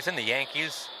this season. The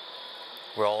Yankees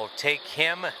will take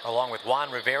him, along with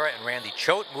Juan Rivera and Randy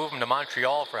Choate, move him to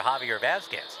Montreal for Javier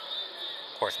Vazquez.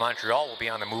 Of course, Montreal will be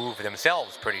on the move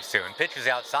themselves pretty soon. Pitches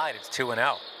outside, it's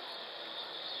 2-0.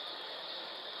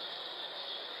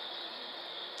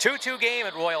 2-2 game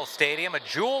at Royal Stadium, a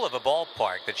jewel of a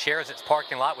ballpark that shares its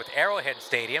parking lot with Arrowhead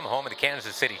Stadium, home of the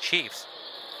Kansas City Chiefs.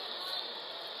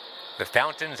 The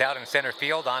fountains out in center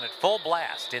field on at full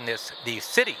blast in the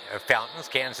city of fountains,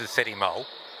 Kansas City Mo.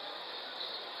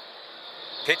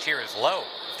 Pitch here is low,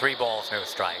 3 balls, no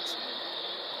strikes.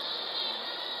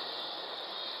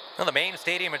 Now the main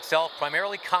stadium itself,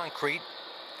 primarily concrete,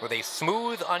 with a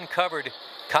smooth, uncovered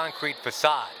concrete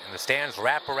facade. And the stands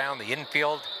wrap around the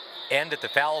infield end at the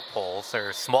foul poles. There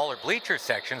are smaller bleacher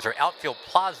sections, or outfield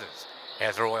plazas,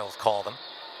 as the Royals call them.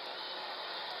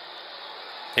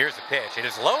 Here's the pitch. It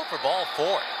is low for ball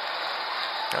 4.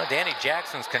 Now Danny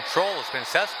Jackson's control has been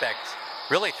suspect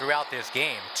really throughout this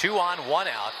game. 2 on, 1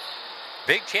 out.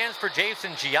 Big chance for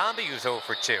Jason Giambi, who's 0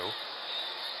 for 2.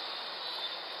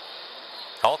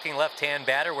 Hulking left-hand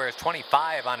batter wears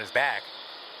 25 on his back.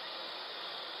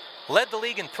 Led the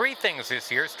league in 3 things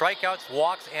this year: strikeouts,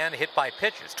 walks, and hit by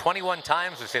pitches. 21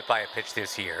 times was hit by a pitch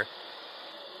this year.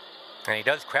 And he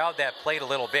does crowd that plate a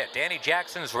little bit. Danny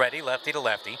Jackson's ready, lefty to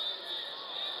lefty.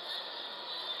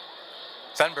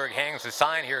 Sundberg hangs the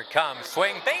sign. Here it comes.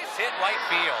 Swing, base hit, right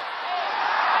field.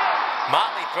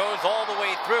 Motley throws all the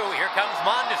way through. Here comes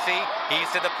Mondesi.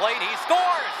 He's to the plate. He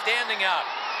scores, standing up.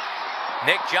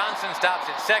 Nick Johnson stops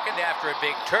at second after a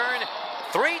big turn.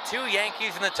 3-2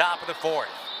 Yankees in the top of the 4th.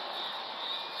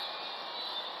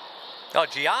 Now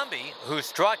Giambi, who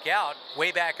struck out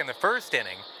way back in the first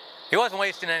inning, he wasn't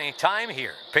wasting any time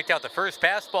here. Picked out the first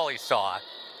fastball he saw,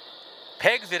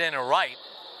 pegs it in a right,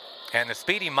 and the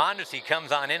speedy Mondesi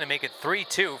comes on in to make it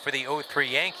 3-2 for the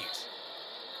 0-3 Yankees.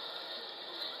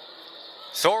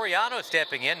 Soriano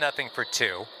stepping in, nothing for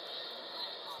 2.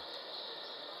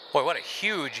 Boy, what a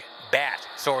huge bat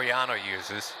Soriano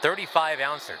uses.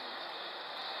 35-ouncer.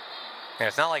 And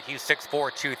it's not like he's 6'4",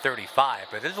 235,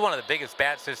 but this is one of the biggest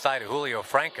bats this side of Julio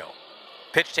Franco.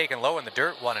 Pitch taken low in the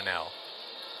dirt, 1-0.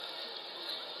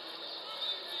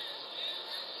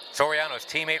 Soriano's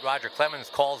teammate Roger Clemens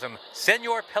calls him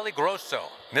Senor Peligroso,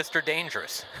 Mr.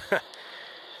 Dangerous.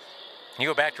 You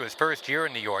go back to his first year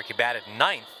in New York, he batted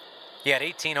 9th. He had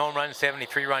 18 home runs,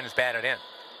 73 runs batted in.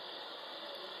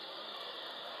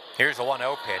 Here's a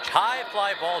 1-0 pitch. High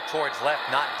fly ball towards left,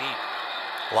 not deep.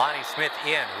 Lonnie Smith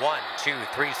in. 1, 2,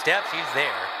 3 steps. He's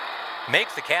there.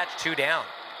 Makes the catch, 2 down.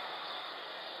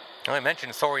 I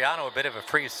mentioned Soriano, a bit of a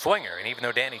free swinger, and even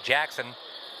though Danny Jackson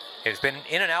has been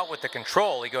in and out with the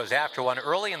control, he goes after one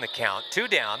early in the count. 2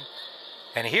 down.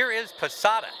 And here is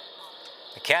Posada,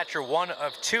 the catcher, 1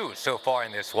 of 2 so far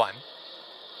in this one.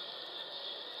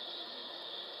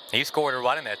 He scored a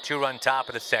run in that 2-run top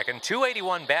of the second.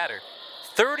 281 batter.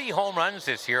 30 home runs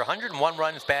this year. 101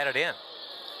 runs batted in.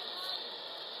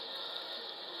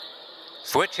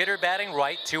 Switch hitter batting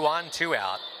right. 2 on, 2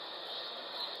 out.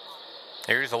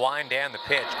 Here's the wind and the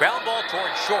pitch. Ground ball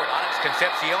towards short. Onyx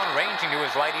Concepcion ranging to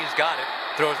his right. He's got it.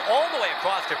 Throws all the way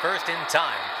across to first in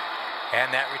time.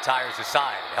 And that retires the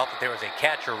side. It helped that there was a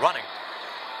catcher running.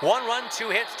 1 run, 2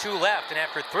 hits, 2 left. And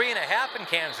after 3.5 in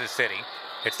Kansas City,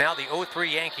 it's now the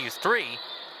 0-3 Yankees 3,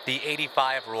 the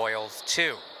 85 Royals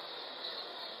 2.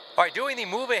 All right, doing the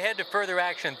move ahead to further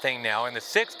action thing now. In the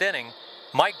 6th inning,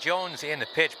 Mike Jones in the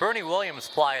pitch. Bernie Williams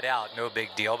flied out, no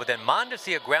big deal. But then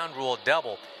Mondesi, a ground rule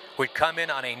double, would come in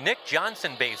on a Nick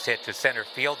Johnson base hit to center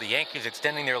field. The Yankees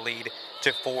extending their lead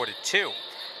to 4-2.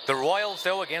 The Royals,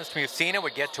 though, against Mussina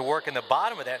would get to work in the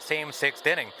bottom of that same 6th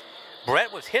inning.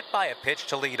 Brett was hit by a pitch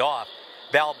to lead off.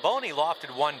 Balboni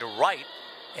lofted one to right,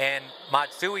 and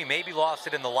Matsui maybe lost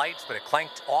it in the lights, but it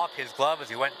clanked off his glove as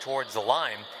he went towards the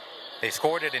line. They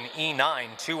scored it in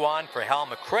E9, 2 on for Hal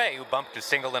McRae, who bumped a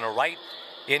single in a right.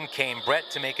 In came Brett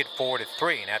to make it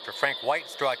 4-3. And after Frank White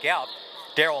struck out,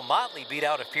 Darryl Motley beat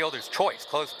out a fielder's choice.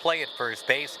 Close play at first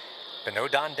base, but no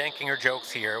Don Denkinger jokes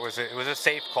here. It was a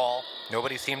safe call.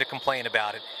 Nobody seemed to complain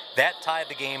about it. That tied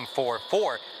the game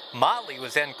 4-4. Motley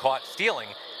was then caught stealing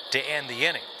to end the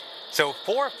inning. So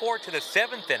 4-4 to the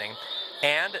 7th inning,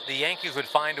 and the Yankees would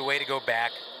find a way to go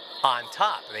back on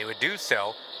top. They would do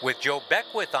so with Joe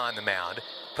Beckwith on the mound,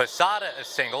 Posada a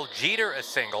single, Jeter a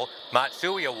single,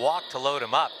 Matsui a walk to load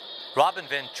him up. Robin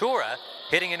Ventura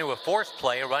hitting into a forced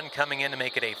play, a run coming in to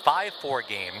make it a 5-4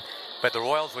 game, but the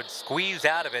Royals would squeeze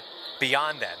out of it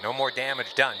beyond that. No more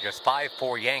damage done, just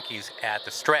 5-4 Yankees at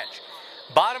the stretch.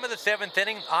 Bottom of the 7th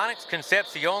inning, Onyx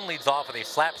Concepcion leads off with a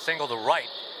slap single to right.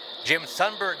 Jim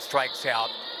Sundberg strikes out,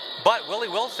 but Willie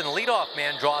Wilson, leadoff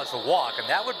man, draws a walk, and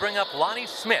that would bring up Lonnie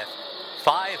Smith,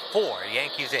 5-4,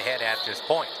 Yankees ahead at this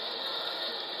point.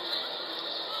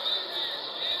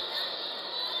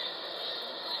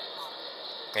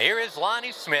 Here is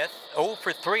Lonnie Smith, 0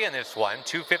 for 3 in this one,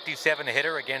 257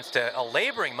 hitter against a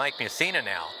laboring Mike Mussina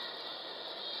now.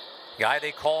 Guy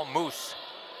they call Moose.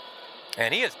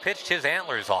 And he has pitched his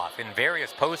antlers off in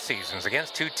various postseasons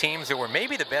against 2 teams that were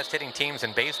maybe the best hitting teams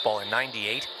in baseball in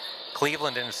 '98,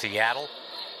 Cleveland and Seattle.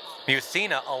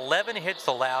 Mussina, 11 hits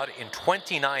allowed in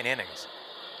 29 innings,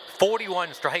 41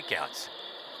 strikeouts,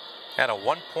 at a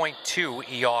 1.2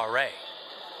 ERA.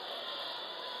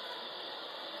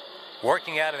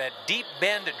 Working out of that deep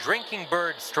bend drinking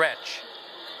bird stretch.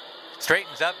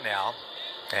 Straightens up now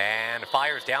and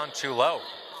fires down too low.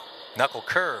 Knuckle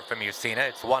curve from Mussina.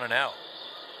 It's 1-0.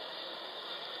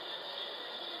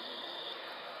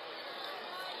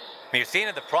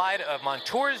 Mussina, the pride of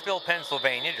Montoursville,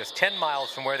 Pennsylvania, just 10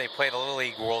 miles from where they play the Little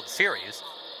League World Series.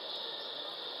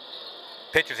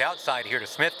 Pitches outside here to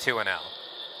Smith, 2-0.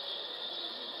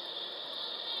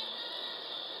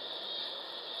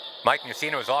 Mike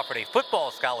Mussina was offered a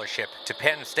football scholarship to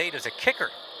Penn State as a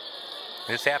kicker.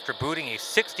 This after booting a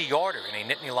 60-yarder in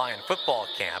a Nittany Lion football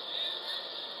camp.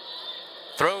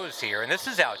 Throws here, and this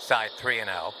is outside,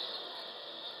 3-0.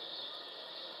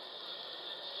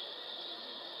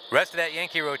 Rest of that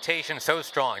Yankee rotation so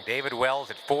strong. David Wells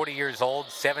at 40 years old,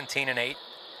 17-8.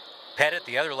 Pettit,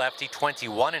 the other lefty,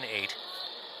 21-8.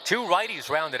 2 righties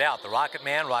rounded out. The Rocket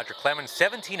Man, Roger Clemens,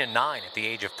 17-9 at the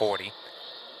age of 40.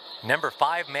 Number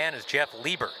 5 man is Jeff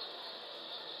Lieber.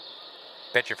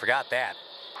 Bet you forgot that.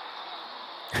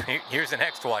 Here's the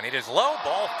next one. It is low,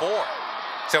 ball 4.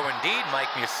 So indeed, Mike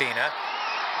Mussina,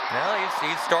 now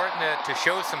he's starting to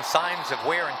show some signs of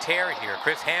wear and tear here.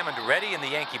 Chris Hammond ready in the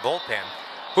Yankee bullpen.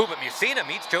 Ooh, but Mussina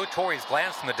meets Joe Torre's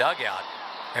glance from the dugout.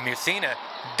 And Mussina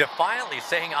defiantly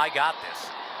saying, I got this.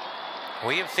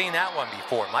 We have seen that one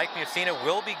before. Mike Mussina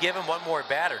will be given one more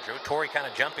batter. Joe Torre kind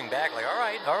of jumping back like,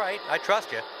 all right, I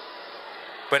trust you.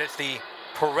 But it's the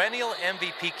perennial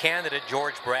MVP candidate,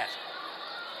 George Brett.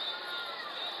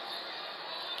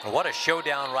 What a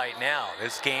showdown right now.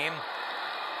 This game,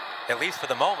 at least for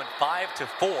the moment,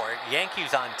 5-4.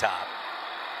 Yankees on top.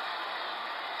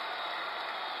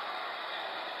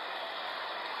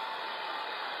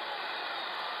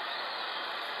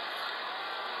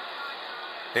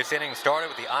 This inning started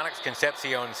with the Onyx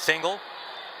Concepcion single.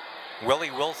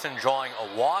 Willie Wilson drawing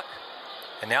a walk.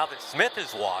 And now that Smith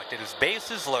has walked, it is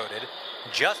bases loaded,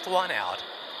 just one out.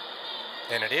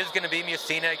 And it is going to be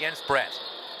Mussina against Brett.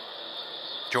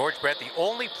 George Brett, the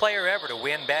only player ever to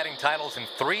win batting titles in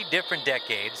 3 different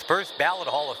decades. First ballot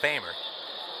Hall of Famer.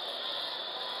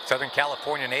 Southern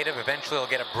California native, eventually will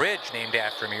get a bridge named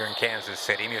after him here in Kansas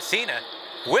City. Mussina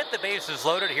with the bases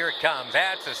loaded. Here it comes.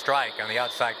 That's a strike on the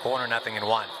outside corner,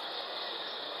 0-1.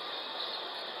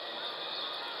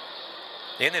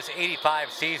 In this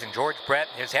 85 season, George Brett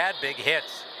has had big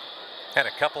hits. Had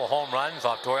a couple of home runs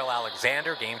off Doyle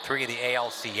Alexander, Game 3 of the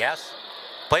ALCS.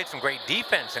 Played some great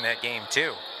defense in that game,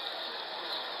 too.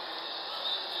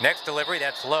 Next delivery,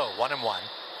 that's low, 1-1.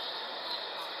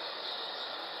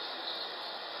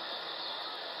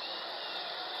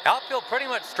 Outfield pretty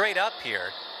much straight up here.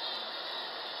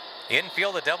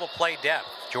 Infield, a double play depth.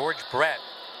 George Brett,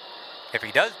 if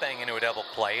he does bang into a double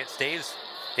play, it stays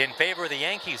in favor of the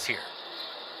Yankees here.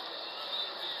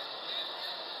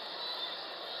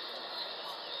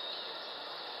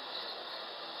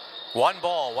 One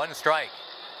ball, one strike.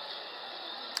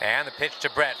 And the pitch to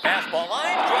Brett. Fastball,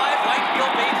 line drive, right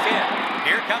field base hit.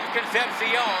 Here comes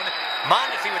Concepcion.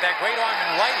 Mondesi with that great arm in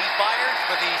right. He fires,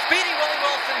 but the speedy Willie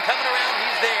Wilson coming around.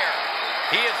 He's there.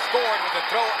 He has scored with a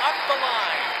throw up the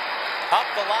line. Up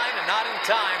the line and not in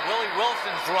time. Willie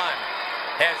Wilson's run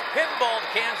has pinballed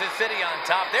Kansas City on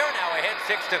top. They're now ahead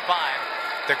 6-5.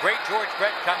 The great George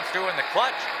Brett comes through in the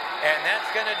clutch, and that's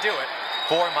going to do it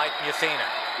for Mike Mussina.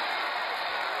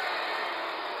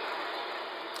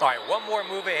 All right, one more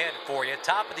move ahead for you.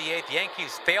 Top of the 8th,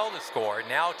 Yankees fail to score.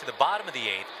 Now to the bottom of the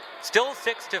 8th. Still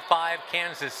 6-5,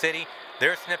 Kansas City.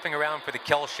 They're sniffing around for the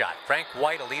kill shot. Frank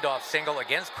White, a leadoff single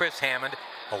against Chris Hammond.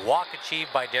 A walk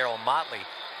achieved by Darryl Motley.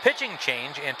 Pitching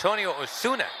change, Antonio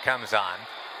Osuna comes on.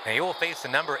 And he will face the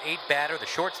number 8 batter, the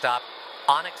shortstop,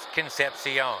 Onyx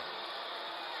Concepcion.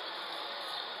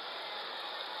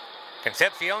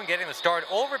 Concepcion getting the start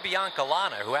over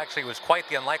Biancalana, who actually was quite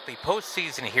the unlikely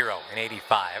postseason hero in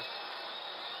 '85.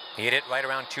 He hit it right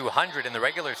around 200 in the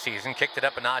regular season, kicked it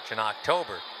up a notch in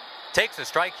October. Takes a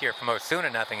strike here from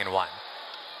Osuna, 0-1.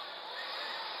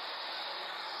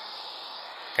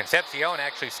 Concepcion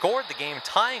actually scored the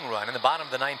game-tying run in the bottom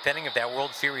of the 9th inning of that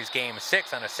World Series Game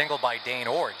 6 on a single by Dane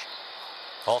Orge.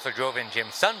 Also drove in Jim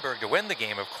Sundberg to win the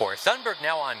game, of course. Sundberg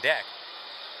now on deck.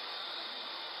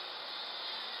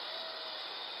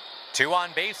 2 on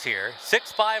base here.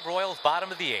 6-5 Royals,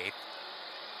 bottom of the 8th.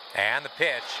 And the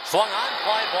pitch. Swung on,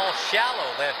 fly ball,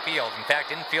 shallow left field. In fact,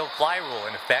 infield fly rule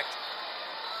in effect.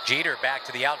 Jeter back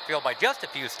to the outfield by just a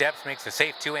few steps, makes a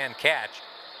safe 2-hand catch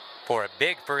for a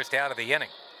big first out of the inning.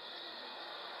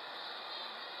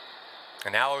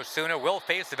 And now Osuna will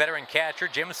face the veteran catcher,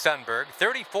 Jim Sundberg,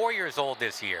 34 years old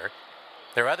this year.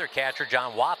 Their other catcher,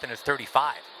 John Wathan, is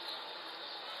 35.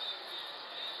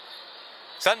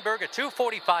 Sundberg, a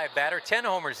 .245 batter, 10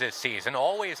 homers this season,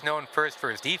 always known first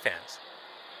for his defense.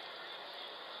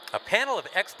 A panel of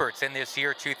experts in this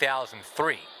year,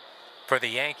 2003, for the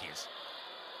Yankees.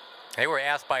 They were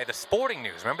asked by the Sporting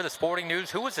News. Remember the Sporting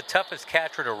News? Who was the toughest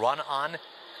catcher to run on?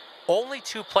 Only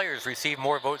 2 players received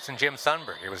more votes than Jim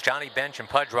Sundberg. It was Johnny Bench and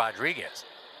Pudge Rodriguez.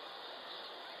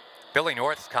 Billy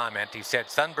North's comment, he said,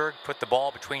 Sundberg put the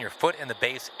ball between your foot and the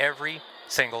base every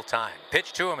single time.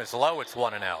 Pitch to him is low, it's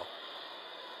 1-0.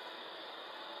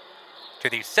 To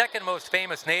the second most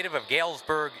famous native of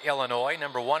Galesburg, Illinois,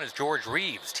 number 1 is George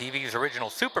Reeves, TV's original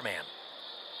Superman.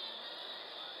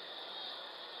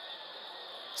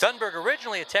 Sundberg,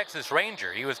 originally a Texas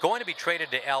Ranger, he was going to be traded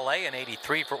to LA in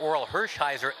 '83 for Orel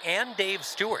Hershiser and Dave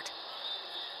Stewart.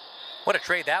 What a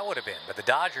trade that would have been, but the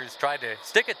Dodgers tried to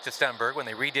stick it to Sundberg when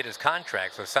they redid his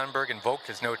contract, so Sundberg invoked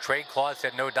his no-trade clause,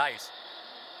 said no dice.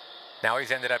 Now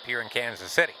he's ended up here in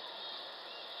Kansas City.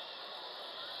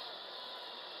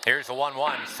 Here's the 1-1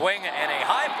 swing and a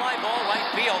high fly ball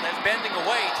right field that's bending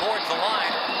away towards the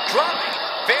line. Dropping,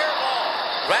 fair ball,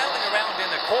 rattling around in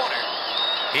the corner.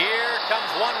 Here comes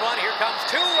 1 run, here comes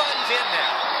 2 runs in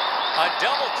now. A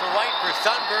double to right for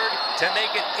Sundberg to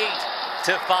make it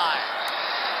 8-5.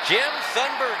 Jim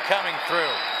Sundberg coming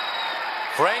through.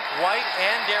 Frank White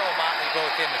and Darryl Motley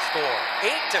both in to score.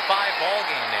 8-5 ball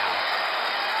game now.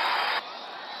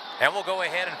 And we'll go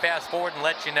ahead and fast forward and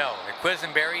let you know that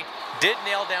Quisenberry did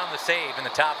nail down the save in the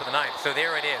top of the 9th. So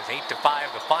there it is,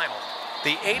 8-5 the final.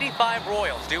 The 85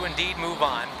 Royals do indeed move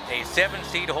on. A 7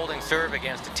 seed holding serve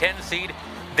against a 10 seed.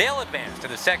 They'll advance to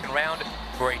the second round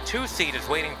where a 2 seed is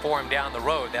waiting for them down the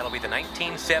road. That'll be the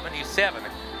 1977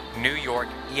 New York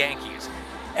Yankees.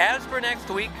 As for next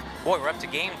week, boy, we're up to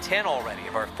game 10 already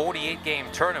of our 48-game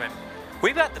tournament.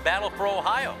 We've got the battle for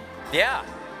Ohio. Yeah.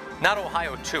 not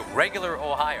Ohio 2, regular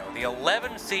Ohio. The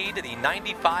 11 seed, the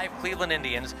 95 Cleveland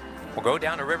Indians, will go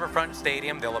down to Riverfront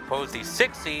Stadium. They'll oppose the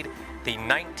 6 seed, the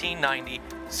 1990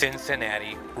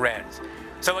 Cincinnati Reds.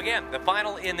 So again, the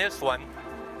final in this one,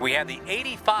 we have the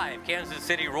 85 Kansas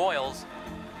City Royals,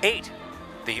 8,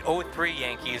 the 03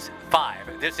 Yankees,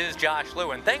 5. This is Josh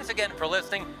Lewin. Thanks again for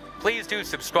listening. Please do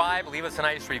subscribe, leave us a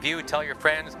nice review, tell your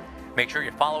friends. Make sure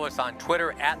you follow us on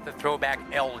Twitter at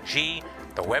 @thethrowbacklg,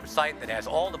 the website that has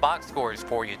all the box scores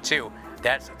for you too.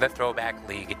 That's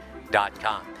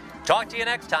thethrowbackleague.com. Talk to you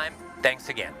next time. Thanks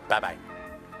again. Bye-bye.